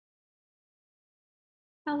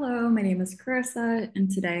Hello, my name is Carissa, and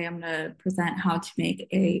today I'm going to present how to make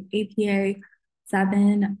a APA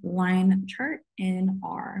 7 line chart in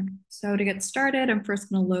R. So to get started, I'm first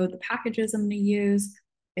going to load the packages I'm going to use.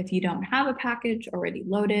 If you don't have a package already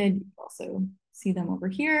loaded, you can also see them over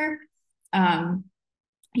here.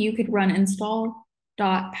 You could run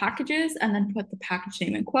install.packages and then put the package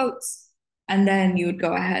name in quotes, and then you would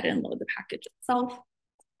go ahead and load the package itself.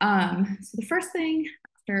 So the first thing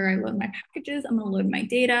after I load my packages, I'm going to load my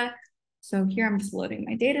data. So here I'm just loading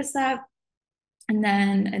my data set. And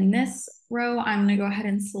then in this row, I'm going to go ahead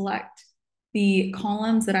and select the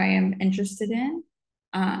columns that I am interested in.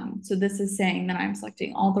 So this is saying that I'm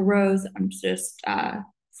selecting all the rows. I'm just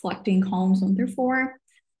selecting columns 1 through 4.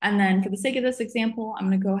 And then for the sake of this example, I'm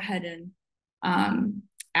going to go ahead and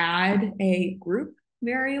add a group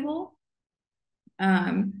variable.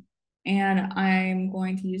 And I'm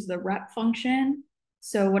going to use the rep function.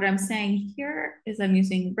 So what I'm saying here is I'm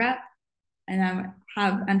using rep, and I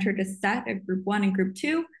have entered a set of group 1 and group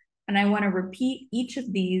 2, and I want to repeat each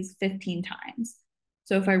of these 15 times.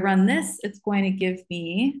 So if I run this, it's going to give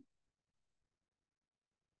me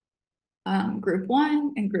group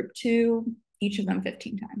 1 and group 2, each of them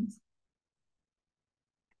 15 times.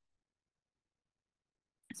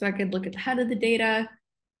 So I could look at the head of the data.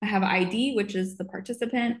 I have ID, which is the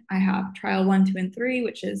participant. I have trial 1, 2, and 3,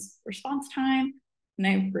 which is response time, and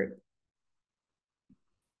I have group.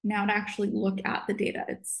 Now to actually look at the data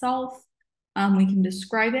itself, we can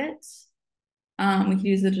describe it. We can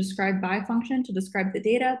use the describe by function to describe the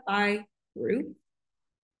data by group.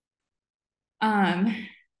 And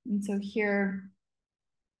so here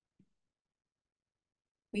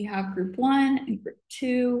we have group 1 and group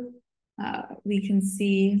 2. We can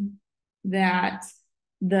see that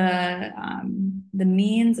the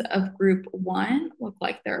means of group 1 look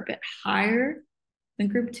like they're a bit higher than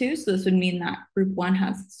group 2. So this would mean that group 1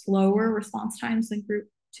 has slower response times than group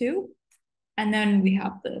 2. And then we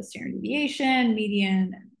have the standard deviation,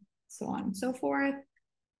 median, and so on and so forth.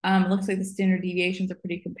 It looks like the standard deviations are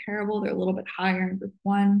pretty comparable. They're a little bit higher in group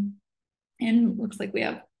 1. And it looks like we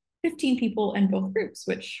have 15 people in both groups,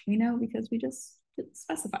 which we know because we just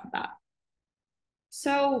specified that.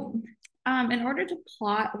 So in order to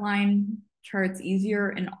plot line charts easier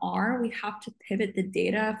in R, we have to pivot the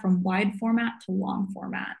data from wide format to long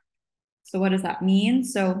format. So what does that mean?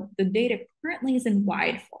 So the data currently is in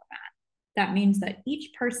wide format. That means that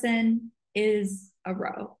each person is a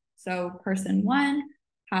row. So person 1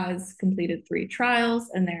 has completed 3 trials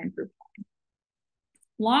and they're in group 1.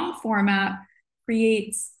 Long format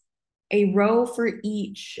creates a row for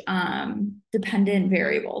each dependent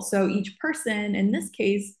variable. So each person in this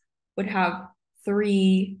case would have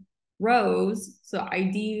 3 rows. So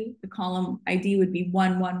ID, the column ID would be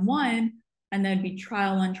 1, 1, 1, and then it'd be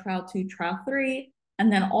trial 1, trial 2, trial 3.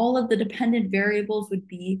 And then all of the dependent variables would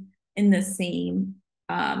be in the same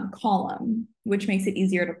column, which makes it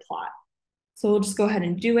easier to plot. So we'll just go ahead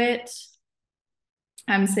and do it.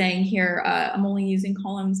 I'm saying here, I'm only using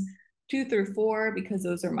columns 2 through 4 because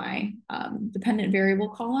those are my dependent variable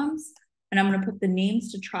columns. And I'm going to put the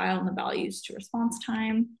names to trial and the values to response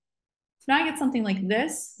time. So now I get something like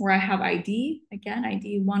this, where I have ID, again,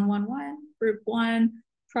 ID 1, 1, 1, group 1,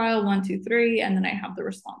 trial 1, 2, 3, and then I have the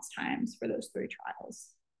response times for those 3 trials.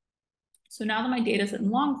 So now that my data is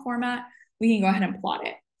in long format, we can go ahead and plot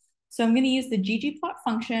it. So I'm going to use the ggplot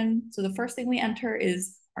function. So the first thing we enter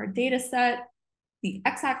is our data set. The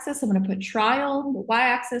x-axis, I'm going to put trial, the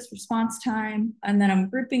y-axis, response time, and then I'm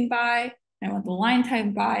grouping by. I want the line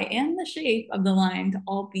type by and the shape of the line to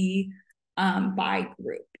all be by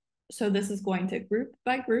group. So this is going to group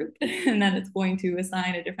by group, and then it's going to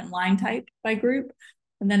assign a different line type by group,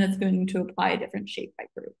 and then it's going to apply a different shape by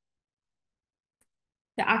group.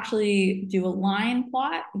 To actually do a line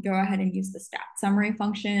plot, go ahead and use the stat summary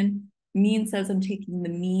function. Mean says I'm taking the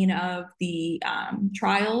mean of the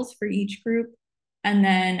trials for each group, and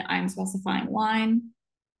then I'm specifying line.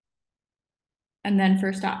 And then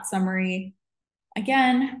for stat summary,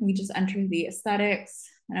 again, we just enter the aesthetics,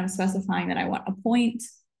 and I'm specifying that I want a point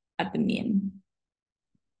at the mean.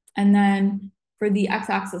 And then for the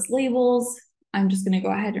x-axis labels, I'm just going to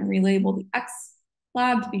go ahead and relabel the x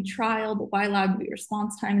lab to be trial, the y lab to be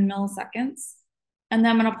response time in milliseconds. And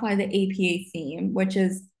then I'm going to apply the APA theme, which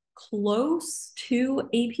is close to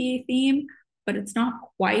APA theme, but it's not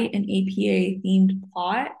quite an APA themed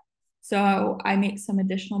plot. So I make some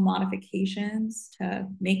additional modifications to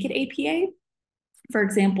make it APA. For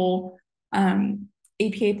example,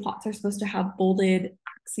 APA plots are supposed to have bolded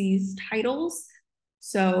axes titles.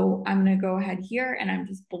 So I'm going to go ahead here and I'm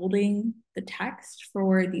just bolding the text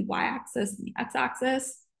for the y-axis and the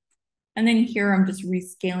x-axis. And then here I'm just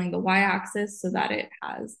rescaling the y-axis so that it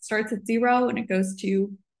starts at 0 and it goes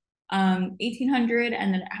to 1800,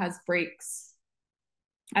 and then it has breaks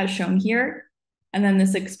as shown here. And then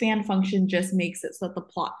this expand function just makes it so that the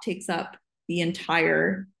plot takes up the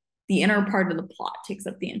inner part of the plot takes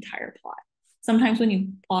up the entire plot. Sometimes when you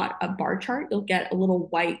plot a bar chart, you'll get a little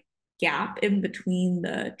white gap in between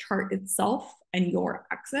the chart itself and your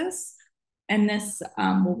axis. And this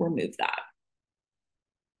will remove that.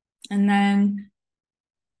 And then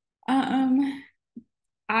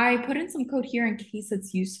I put in some code here in case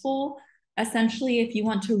it's useful. Essentially, if you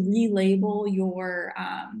want to relabel your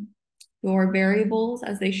variables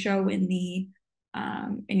as they show in the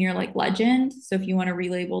in your like legend. So if you want to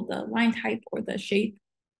relabel the line type or the shape,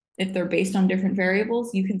 if they're based on different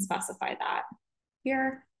variables, you can specify that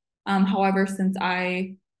here. However, since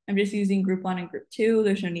I am just using group 1 and group 2,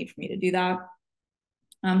 there's no need for me to do that.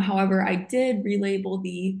 However, I did relabel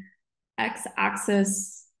the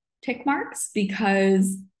x-axis tick marks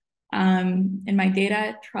because in my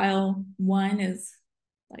data, trial 1 is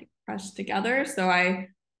like crushed together. So I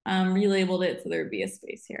relabeled it so there would be a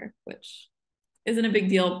space here, which isn't a big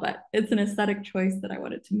deal, but it's an aesthetic choice that I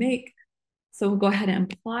wanted to make. So we'll go ahead and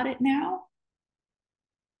plot it now.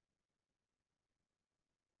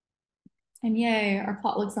 And yay, our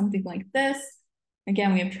plot looks something like this.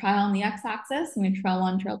 Again, we have trial on the x-axis, and we have trial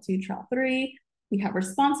 1, trial 2, trial 3. We have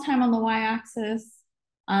response time on the y-axis,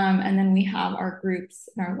 and then we have our groups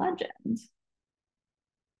in our legend.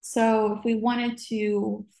 So if we wanted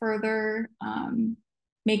to further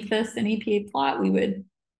make this an APA plot, we would,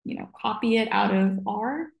 copy it out of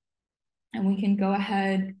R, and we can go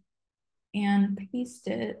ahead and paste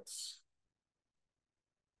it.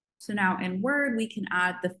 So now in Word, we can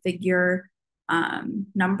add the figure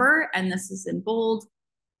number, and this is in bold.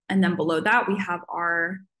 And then below that, we have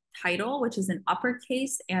our title, which is in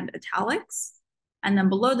uppercase and italics. And then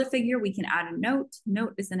below the figure, we can add a note.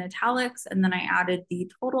 Note is in italics. And then I added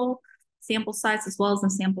the total sample size as well as the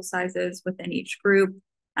sample sizes within each group.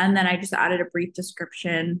 And then I just added a brief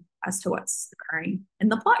description as to what's occurring in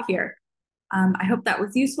the plot here. I hope that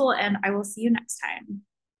was useful, and I will see you next time.